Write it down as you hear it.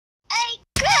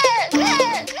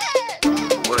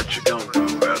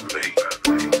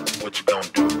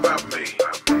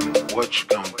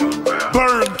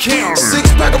counter. Six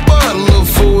pack of bud, a little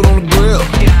food on the grill.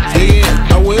 Yeah,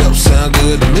 I will, sound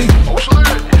good to me.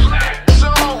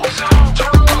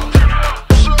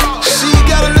 She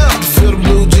got enough to fill the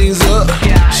blue jeans up.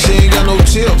 She ain't got no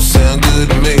chips, sound good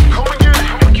to me.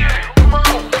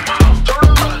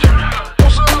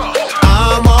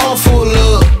 I'm all full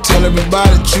up, tell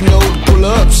everybody that you know to pull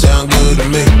up, sound good to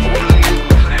me.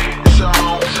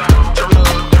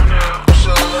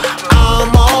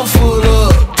 I'm all full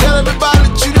up, tell everybody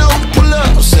that you know to pull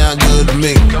up, sound good to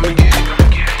me. Come and get it,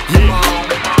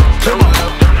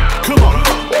 come on.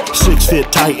 6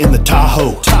 fit tight in the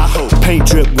Tahoe. Paint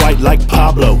drip white like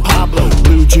Pablo.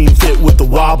 Blue jean fit with the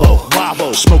wobble.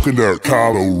 Smoking that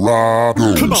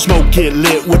Colorado. Smoke get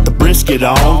lit with the brisket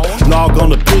on. Log on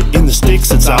the pit in the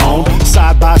sticks it's on.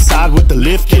 Side by side with the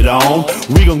lift get on.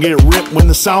 We gon' get ripped when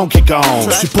the song kick on.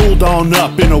 She pulled on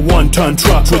up in a 1-ton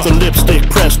truck with a lipstick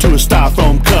pressed to a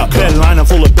styrofoam cup. Headliner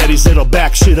full of Betty's, it'll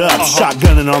back shit up.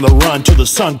 Shotgunning on the run till the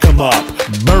sun come up.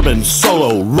 Bourbon,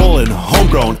 solo, rolling,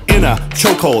 homegrown, in a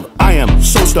chokehold. I am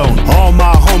so stoned. All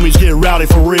my homies get rowdy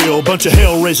for real. Bunch of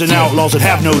hell-raising outlaws that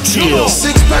have no chill.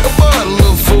 Six pack of bud, a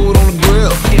little food on the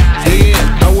grill.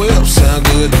 Yeah, I will, sound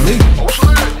good to me.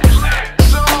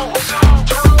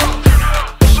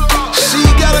 She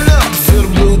got enough to fill the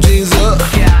blue jeans up.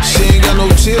 She ain't got no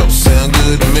chips, sound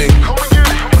good to me.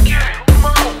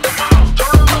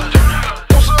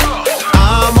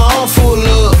 I'm all full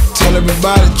up, tell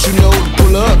everybody that you know to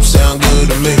pull up, sound good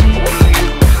to me.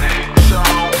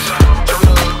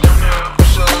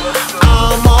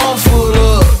 I'm all full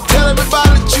up, tell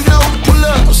everybody that you know to pull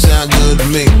up, sound good to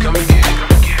me. Come and get it,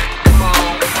 come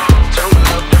on, turn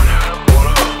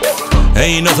up.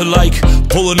 Ain't nothing like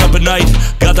pulling up at night.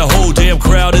 Got the whole damn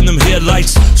crowd in them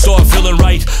headlights. Start feeling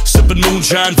right, sipping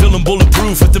moonshine, feeling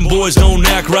bulletproof if them boys don't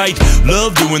act right.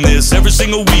 Love doing this every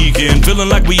single weekend. Feeling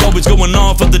like we always going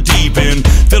off at the deep end.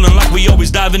 Feeling like we always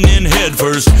diving in head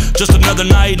first. Just another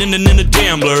night ending in a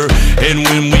gambler. And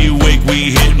when we wake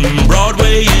we hitting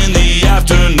Broadway in the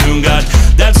afternoon. Got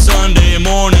that Sunday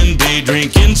morning day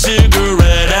drinking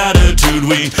cigarette attitude.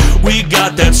 We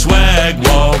got that swag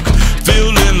walk,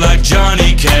 feeling like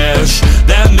Johnny Cash.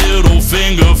 That middle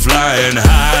finger flying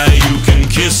high, you can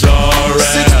kiss our ass.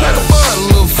 Six pack of bud, a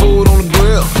little food on the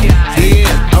grill.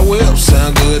 Yeah, I will,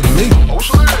 sound good to me.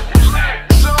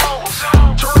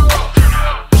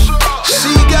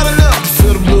 She got enough to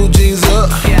fill the blue jeans up.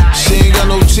 She ain't got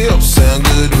no chips, sound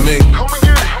good to me.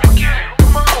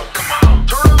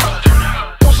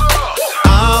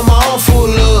 I'm all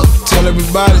full up, tell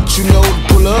everybody that you know to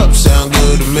pull up, sound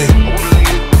good to me.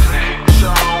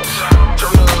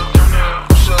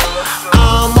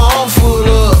 I'm all full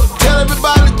up, tell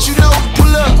everybody that you know to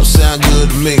pull up, sound good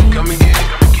to me.